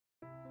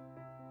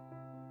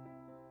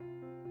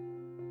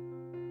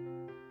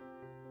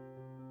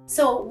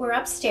So we're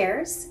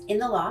upstairs in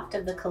the loft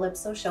of the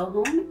Calypso show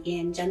home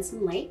in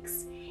Jensen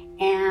Lakes,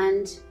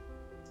 and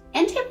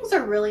end tables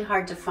are really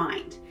hard to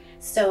find.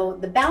 So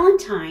the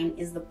Ballantine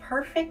is the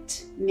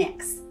perfect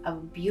mix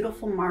of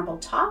beautiful marble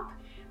top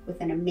with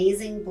an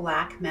amazing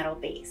black metal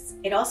base.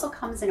 It also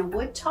comes in a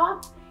wood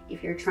top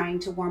if you're trying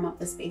to warm up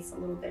the space a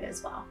little bit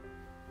as well.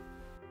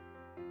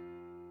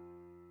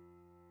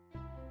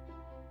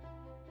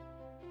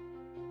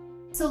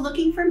 So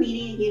looking for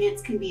meeting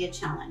units can be a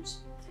challenge.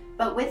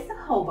 But with the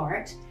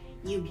Hobart,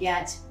 you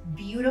get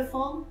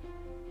beautiful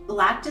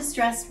black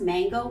distressed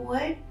mango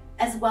wood,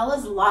 as well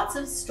as lots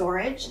of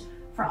storage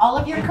for all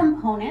of your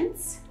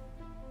components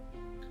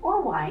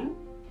or wine.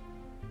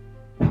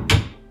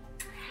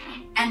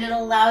 And it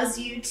allows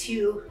you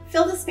to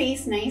fill the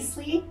space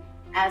nicely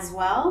as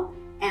well,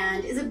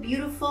 and is a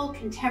beautiful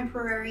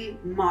contemporary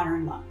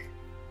modern look.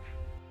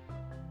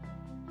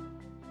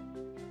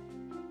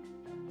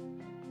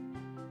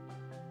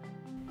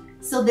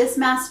 So this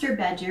master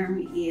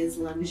bedroom is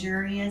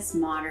luxurious,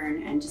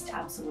 modern, and just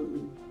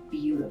absolutely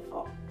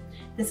beautiful.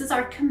 This is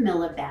our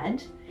Camilla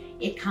bed.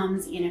 It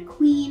comes in a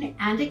queen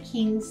and a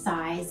king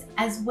size,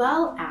 as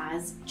well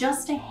as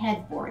just a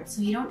headboard,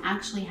 so you don't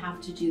actually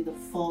have to do the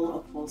full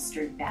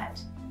upholstered bed.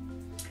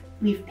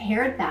 We've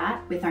paired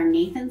that with our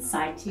Nathan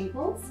side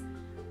tables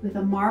with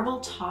a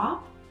marble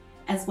top,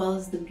 as well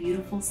as the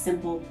beautiful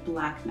simple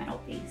black metal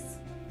base.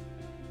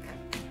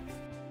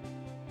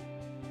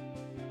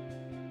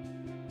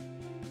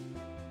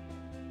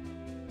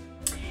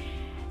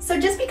 So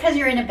just because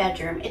you're in a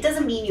bedroom, it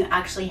doesn't mean you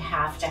actually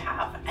have to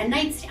have a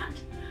nightstand.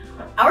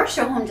 Our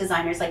show home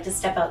designers like to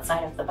step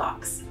outside of the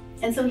box.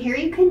 And so here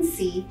you can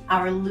see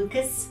our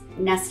Lucas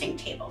nesting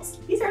tables.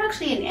 These are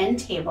actually an end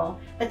table,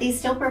 but these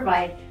still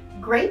provide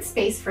great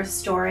space for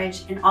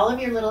storage and all of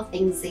your little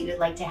things that you'd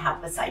like to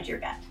have beside your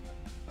bed.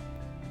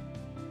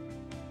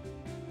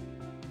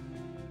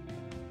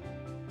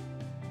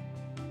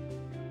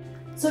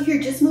 So if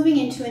you're just moving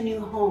into a new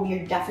home,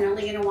 you're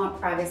definitely going to want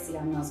privacy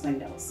on those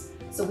windows.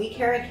 So we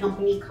carry a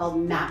company called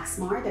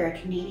Maxmar. They're a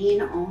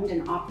Canadian owned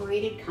and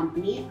operated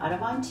company out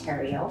of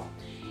Ontario.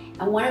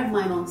 And one of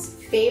my most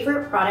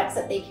favorite products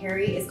that they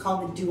carry is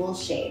called the Dual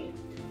Shade.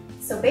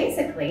 So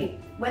basically,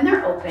 when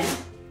they're open,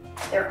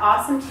 they're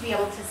awesome to be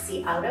able to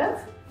see out of.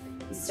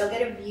 You still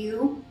get a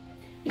view.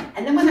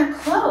 And then when they're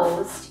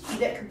closed, you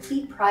get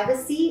complete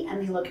privacy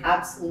and they look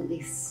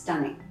absolutely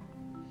stunning.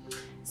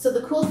 So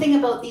the cool thing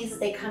about these is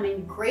they come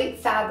in great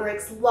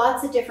fabrics,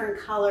 lots of different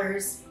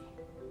colors,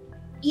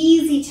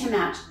 easy to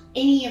match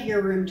any of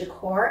your room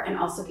decor, and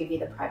also give you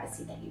the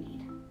privacy that you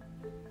need.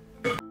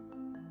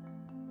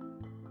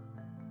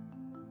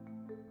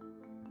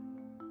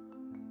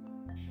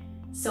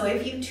 So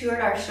if you've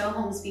toured our show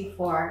homes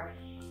before,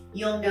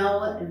 you'll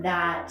know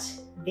that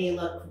they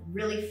look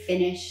really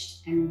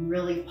finished and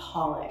really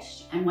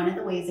polished. And one of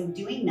the ways of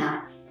doing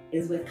that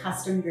is with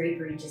custom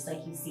drapery, just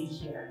like you see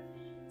here.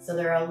 So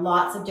there are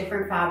lots of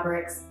different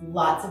fabrics,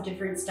 lots of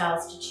different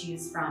styles to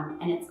choose from,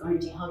 and it's going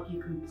to help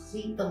you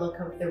complete the look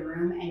of the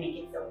room and make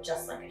it feel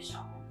just like a show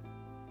home.